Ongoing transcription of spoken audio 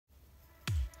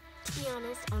be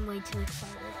honest, I'm way too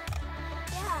excited.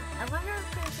 Yeah, I wonder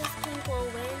if Princess Pink will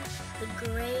win the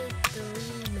grade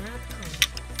 3 math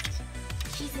contest.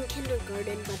 She's in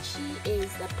kindergarten, but she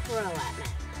is the pro at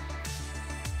math.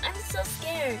 I'm so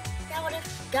scared. Now what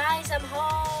if, guys, I'm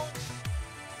home.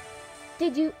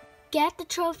 Did you get the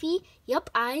trophy? Yup,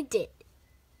 I did.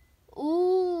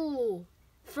 Ooh,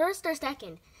 first or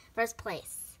second? First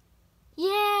place.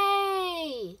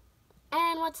 Yay!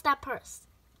 And what's that purse?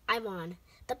 I won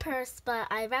the purse, but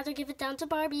I'd rather give it down to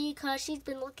Barbie because she's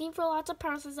been looking for lots of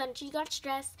purses and she got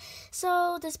stressed.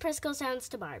 So this purse goes down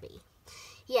to Barbie.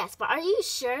 Yes, but are you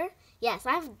sure? Yes,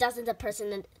 I have dozens of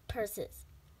purses.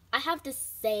 I have the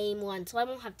same one, so I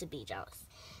won't have to be jealous.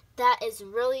 That is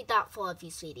really thoughtful of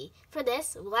you, sweetie. For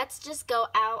this, let's just go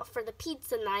out for the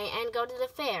pizza night and go to the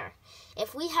fair.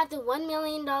 If we have the $1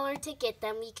 million ticket,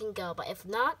 then we can go. But if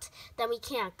not, then we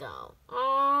can't go.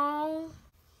 Oh,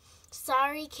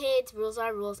 sorry, kids. Rules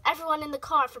are rules. Everyone in the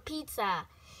car for pizza.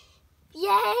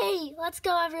 Yay! Let's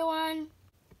go, everyone.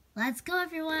 Let's go,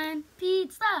 everyone.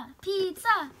 Pizza,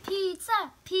 pizza,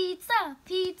 pizza, pizza,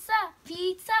 pizza,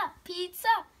 pizza,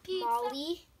 pizza, pizza.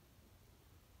 Molly?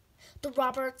 The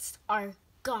Roberts are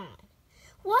gone.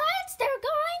 What? They're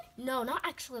gone? No, not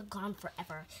actually gone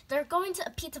forever. They're going to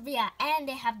a pizzeria and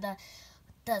they have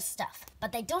the stuff.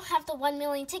 But they don't have the 1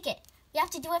 million ticket. We have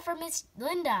to do it for Miss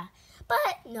Linda.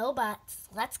 But no buts.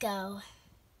 Let's go.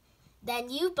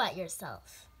 Then you butt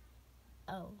yourself.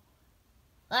 Oh.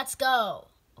 Let's go.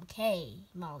 Okay,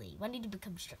 Molly. When did you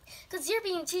become strict? Because you're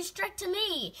being too strict to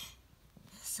me.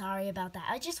 Sorry about that.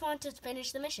 I just want to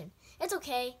finish the mission. It's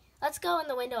okay. Let's go in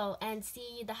the window and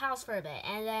see the house for a bit,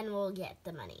 and then we'll get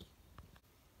the money.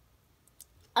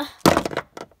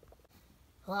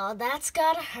 Well, that's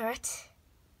gotta hurt.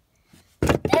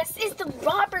 This is the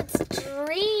Roberts'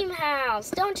 dream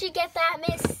house. Don't you get that,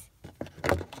 miss?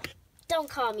 Don't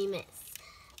call me miss.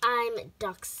 I'm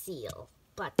Duck Seal,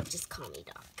 but just call me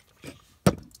Duck.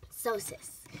 So,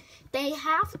 sis, they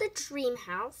have the dream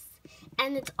house,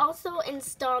 and it's also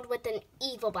installed with an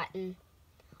evil button.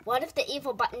 What if the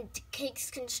evil button takes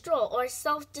control or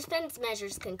self-defense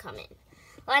measures can come in?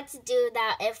 Let's do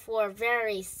that if we're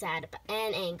very sad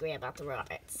and angry about the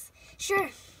Roberts. Sure.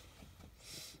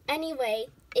 Anyway,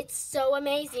 it's so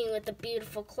amazing with the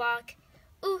beautiful clock.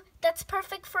 Ooh, that's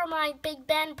perfect for my Big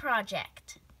Ben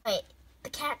project. Wait,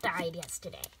 the cat died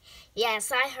yesterday.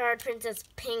 Yes, I heard Princess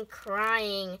Pink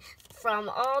crying from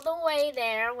all the way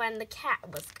there when the cat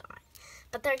was gone.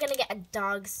 But they're going to get a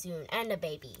dog soon and a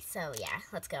baby. So, yeah,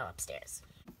 let's go upstairs.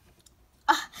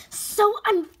 So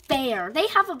unfair. They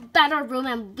have a better room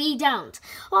and we don't.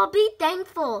 Well, be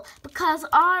thankful because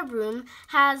our room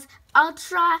has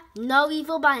ultra no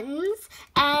evil buttons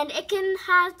and it can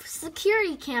have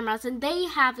security cameras and they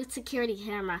have a security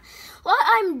camera. What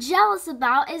I'm jealous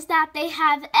about is that they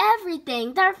have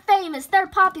everything. They're famous. They're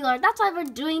popular. That's why we're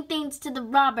doing things to the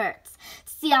Roberts.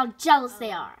 See how jealous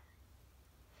they are.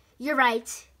 You're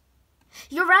right.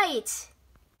 You're right.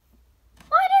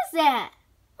 What is that?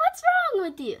 What's wrong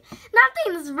with you?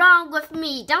 Nothing's wrong with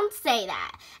me. Don't say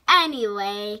that.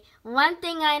 Anyway, one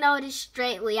thing I noticed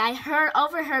straightly, I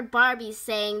overheard Barbie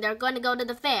saying they're going to go to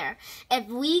the fair. If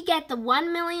we get the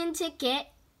 1 million ticket,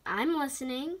 I'm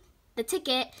listening, the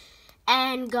ticket,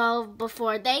 and go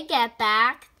before they get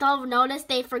back, they'll notice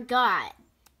they forgot.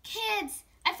 Kids,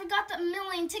 I forgot the 1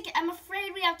 million ticket. I'm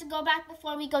afraid we have to go back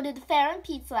before we go to the fair and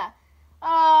pizza.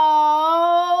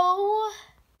 Oh.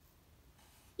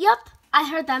 Yup, I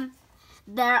heard them.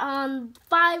 They're on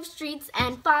 5 streets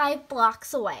and 5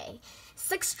 blocks away.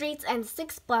 6 streets and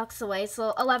 6 blocks away,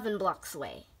 so 11 blocks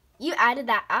away. You added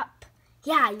that up?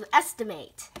 Yeah, you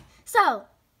estimate. So,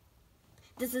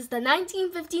 this is the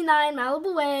 1959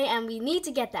 Malibu Way, and we need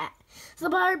to get that. So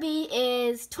Barbie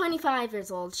is 25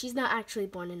 years old. She's not actually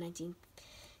born in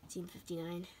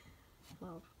 1959.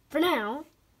 Well, for now,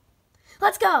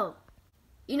 let's go.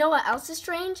 You know what else is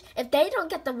strange? If they don't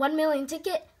get the 1 million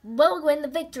ticket, we'll win the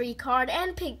victory card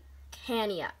and pick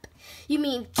Hanny up. You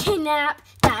mean kidnap?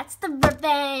 That's the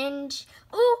revenge.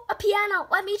 Ooh, a piano.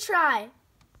 Let me try.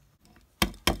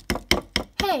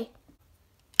 Hey,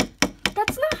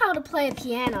 that's not how to play a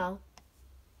piano.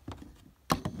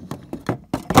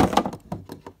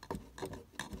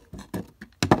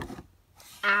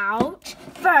 Ouch.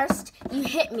 First, you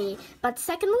hit me. But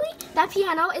secondly, that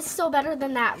piano is so better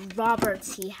than that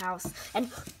Roberts tea house.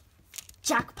 And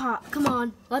jackpot. Come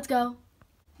on, let's go.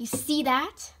 You see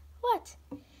that? What?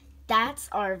 That's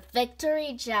our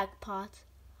victory jackpot.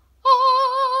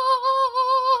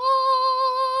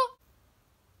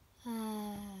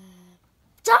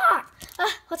 Doc!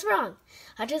 What's wrong?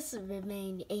 I just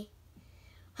remained a...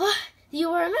 You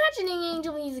were imagining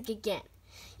Angel Music again.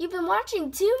 You've been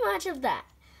watching too much of that.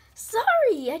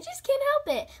 Sorry, I just can't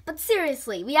help it. But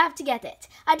seriously, we have to get it.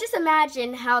 I just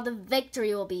imagine how the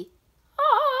victory will be.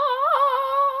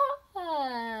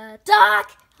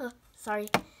 Doc! Oh, sorry,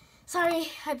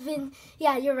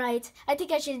 yeah, you're right. I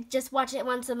think I should just watch it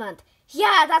once a month.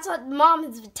 Yeah, that's what Mom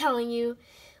has been telling you.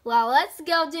 Well, let's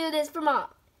go do this for Mom.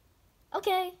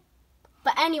 Okay.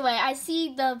 But anyway, I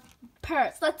see the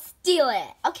purse. Let's steal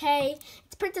it, okay?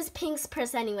 It's Princess Pink's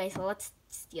purse anyway, so let's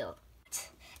steal it.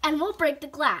 And we'll break the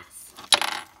glass.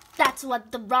 That's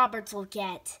what the Roberts will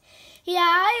get. Yeah,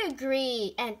 I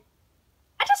agree. And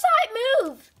I just saw it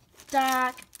move.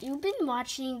 Doc, you've been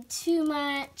watching too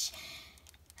much.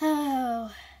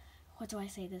 Oh, what do I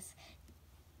say this?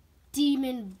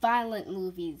 Demon violent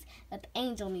movies with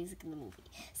angel music in the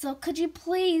movie. So could you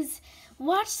please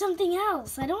watch something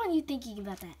else? I don't want you thinking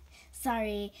about that.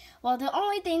 Sorry. Well, the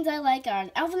only things I like are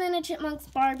Alvin and the Chipmunks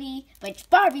Barbie, which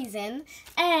Barbie's in,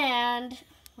 and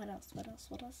what else?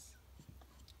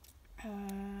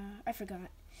 I forgot.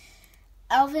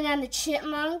 Alvin and the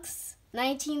Chipmunks,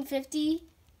 1950.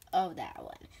 Oh, that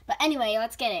one. But anyway,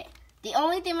 let's get it. The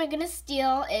only thing we're going to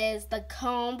steal is the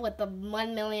comb with the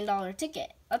 $1 million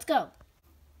ticket. Let's go.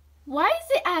 Why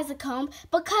is it as a comb?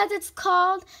 Because it's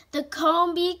called the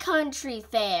Combie Country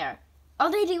Fair.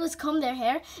 All they do is comb their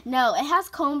hair? No, it has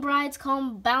comb brides,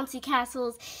 comb bouncy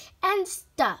castles, and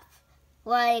stuff.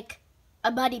 Like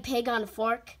a muddy pig on a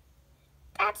fork.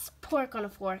 That's pork on a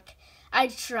fork. I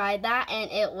tried that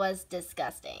and it was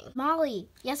disgusting. Molly.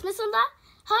 Yes, Miss Linda?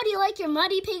 How do you like your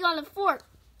muddy pig on a fork?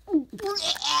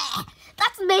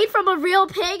 That's made from a real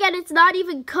pig and it's not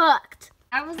even cooked.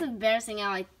 That was embarrassing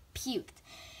how I puked.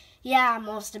 Yeah,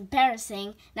 most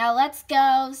embarrassing. Now let's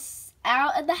go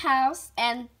out of the house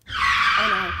and... Oh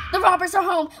no, the robbers are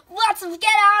home. Let's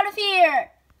get out of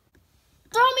here.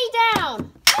 Throw me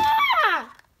down.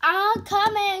 Ah! I'm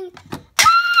coming.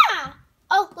 Ah!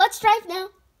 Oh, let's drive now.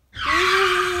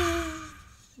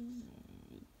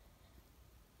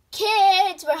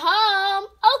 Kids, we're home.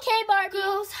 Okay, Barbie.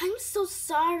 Girls, I'm so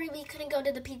sorry we couldn't go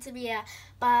to the pizzeria,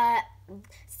 but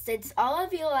since all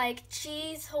of you like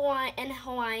cheese,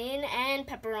 Hawaiian, and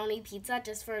pepperoni pizza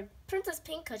just for Princess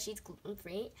Pink because she's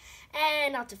gluten-free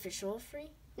and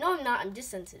artificial-free. No, I'm not. I'm just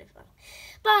sensitive, though.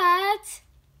 But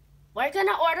we're going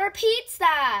to order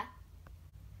pizza.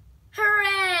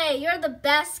 Hooray! You're the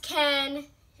best, Ken.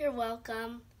 You're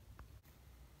welcome.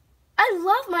 I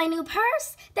love my new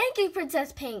purse. Thank you,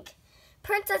 Princess Pink.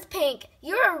 Princess Pink,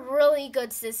 you're a really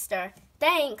good sister.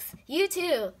 Thanks. You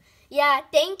too. Yeah,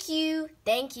 thank you.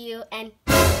 Thank you. And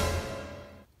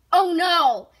oh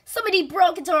no! Somebody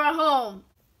broke into our home.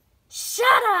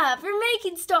 Shut up! You're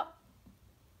making stuff.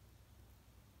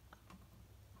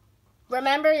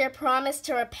 Remember your promise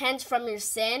to repent from your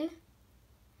sin?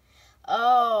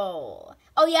 Oh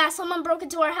yeah, someone broke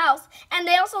into our house and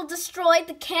they also destroyed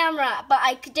the camera, but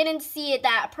I didn't see it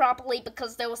that properly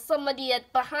because there was somebody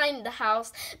behind the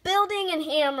house building and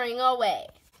hammering away.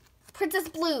 Princess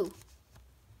Blue,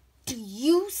 do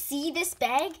you see this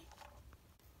bag?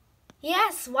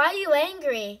 Yes, why are you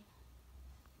angry?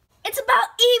 It's about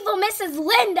evil Mrs.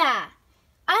 Linda!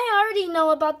 I already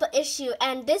know about the issue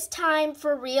and this time,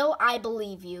 for real, I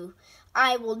believe you.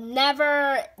 I will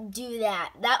never do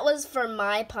that. That was for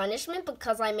my punishment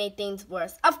because I made things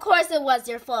worse. Of course it was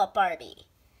your fault, Barbie.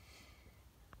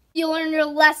 You learned your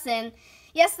lesson.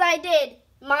 Yes, I did.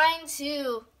 Mine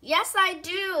too. Yes, I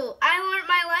do. I learned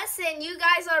my lesson. You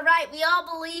guys are right. We all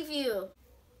believe you.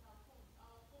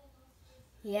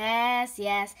 Yes.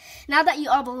 Now that you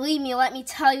all believe me, let me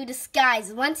tell you this,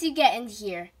 guys. Once you get in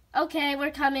here. Okay,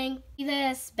 we're coming. See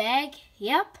this bag?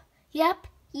 Yep.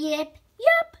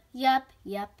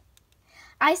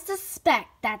 I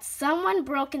suspect that someone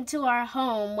broke into our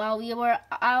home while we were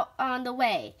out on the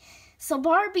way. So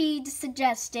Barbie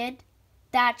suggested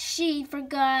that she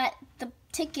forgot the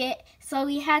ticket, so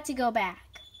we had to go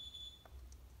back.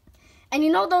 And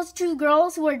you know those two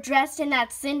girls who were dressed in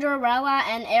that Cinderella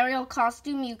and Ariel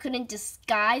costume you couldn't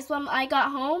disguise when I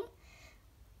got home?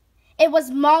 It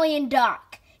was Molly and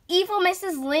Doc. Evil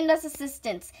Mrs. Linda's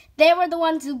assistants. They were the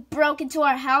ones who broke into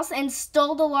our house and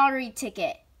stole the lottery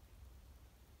ticket.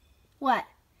 What?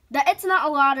 It's not a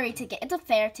lottery ticket. It's a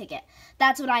fair ticket.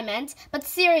 That's what I meant. But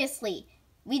seriously,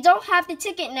 we don't have the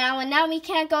ticket now, and now we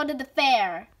can't go to the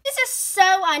fair. This is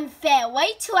so unfair.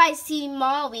 Wait till I see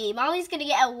Molly. Molly's going to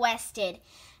get arrested.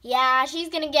 Yeah, she's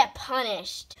going to get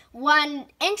punished. One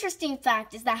interesting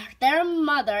fact is that their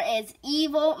mother is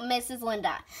evil Mrs.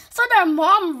 Linda. So their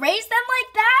mom raised them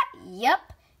like that?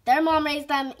 Yep, their mom raised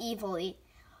them evilly.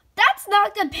 That's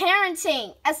not good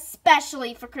parenting,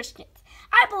 especially for Christians.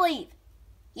 I believe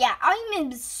Yeah,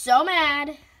 I'm so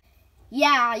mad.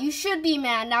 Yeah, you should be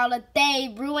mad now that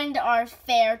they ruined our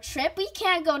fair trip. We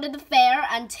can't go to the fair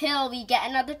until we get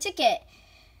another ticket.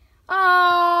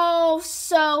 Oh,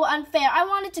 so unfair. I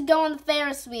wanted to go on the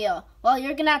Ferris wheel. Well,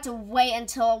 you're gonna have to wait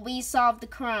until we solve the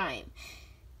crime.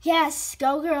 Yes,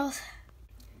 go girls.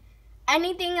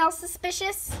 Anything else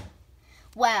suspicious?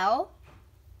 Well,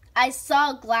 I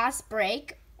saw a glass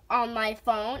break on my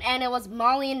phone, and it was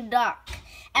Molly and Doc.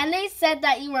 And they said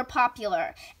that you were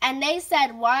popular. And they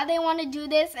said why they want to do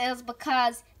this is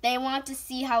because they want to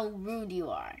see how rude you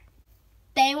are.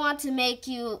 They want to make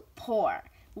you poor.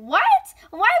 What?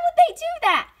 Why would they do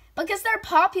that? Because they're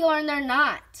popular and they're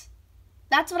not.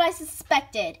 That's what I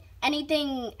suspected.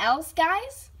 Anything else,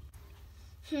 guys?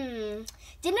 Didn't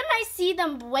I see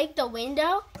them break the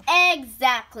window?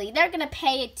 Exactly. They're going to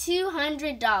pay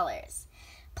 $200.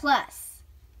 Plus,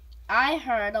 I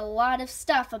heard a lot of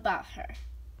stuff about her.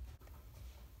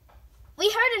 We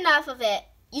heard enough of it.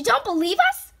 You don't believe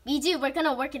us? We do. We're going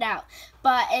to work it out.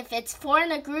 But if it's four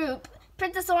in a group,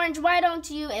 Princess Orange, why don't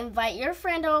you invite your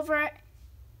friend over?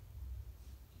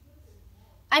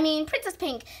 Princess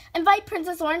Pink, invite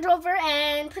Princess Orange over,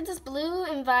 and Princess Blue,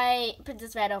 invite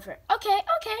Princess Red over. Okay.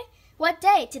 What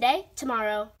day? Today?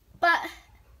 Tomorrow. But,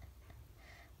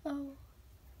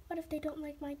 what if they don't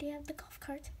like my idea of the golf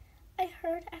cart? I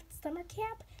heard at summer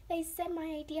camp, they said my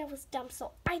idea was dumb,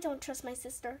 so I don't trust my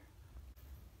sister.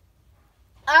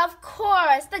 Of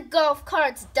course, the golf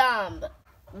cart's dumb.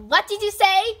 What did you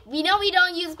say? We know we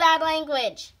don't use bad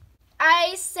language.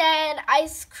 I said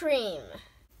ice cream.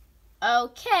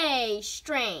 Okay,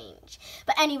 strange.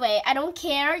 But anyway, I don't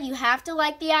care. You have to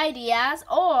like the ideas,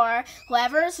 or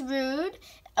whoever's rude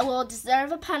will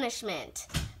deserve a punishment.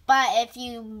 But if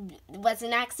you was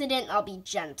an accident, I'll be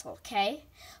gentle, okay?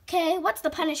 Okay, what's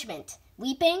the punishment?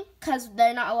 Weeping? Because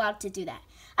they're not allowed to do that.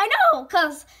 I know,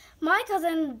 because my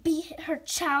cousin beat her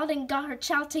child and got her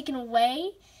child taken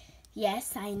away.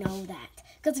 Yes, I know that.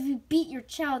 Because if you beat your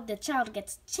child, the child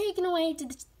gets taken away to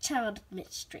the child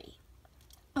ministry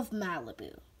of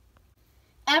Malibu.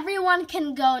 Everyone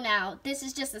can go now. This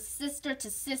is just a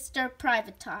sister-to-sister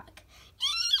private talk.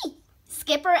 Eee!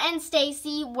 Skipper and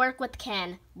Stacy work with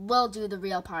Ken. We'll do the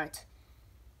real part.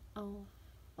 Oh,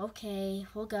 okay,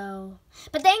 we'll go.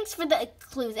 But thanks for the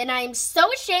clues, and I am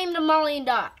so ashamed of Molly and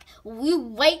Doc. We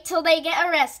wait till they get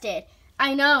arrested.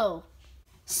 I know.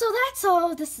 So that's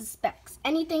all the suspects.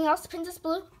 Anything else, Princess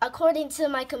Blue? According to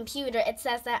my computer, it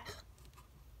says that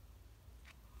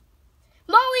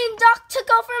Molly and Doc took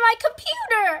over my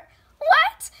computer.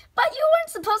 What? But you weren't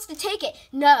supposed to take it.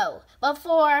 No.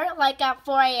 Before, at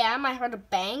 4 a.m., I heard a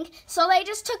bang. So they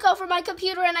just took over my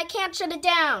computer and I can't shut it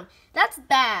down. That's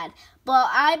bad. But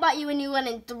I bought you a new one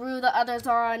and threw the others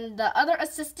on the other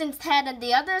assistant's head, and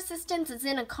the other assistant is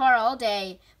in a car all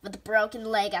day with a broken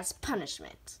leg as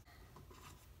punishment.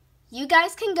 You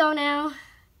guys can go now.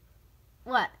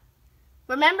 What?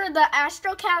 Remember the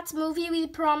Astro Cats movie we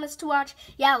promised to watch?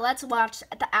 Yeah, let's watch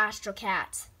the Astro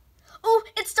Cats. Ooh,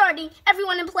 it's starting.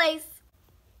 Everyone in place.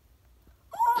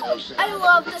 Ooh, I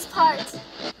love this part.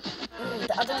 Ooh,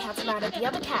 the other cat's mad at the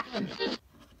other cat.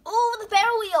 Ooh, the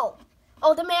Ferris wheel.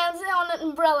 Oh, the man's on an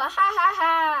umbrella. Ha,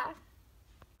 ha,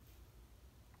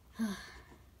 ha.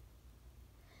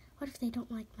 What if they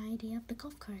don't like my idea of the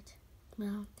golf cart?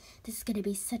 Well, this is going to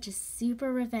be such a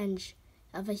super revenge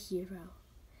of a hero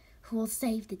who will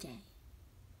save the day.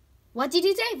 What did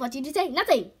you say? What did you say?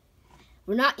 Nothing.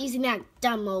 We're not using that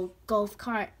dumb old golf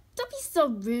cart. Don't be so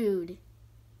rude.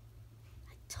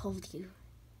 I told you.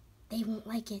 They won't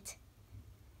like it.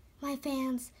 My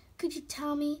fans, could you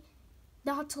tell me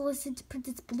not to listen to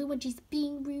Princess Blue when she's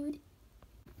being rude?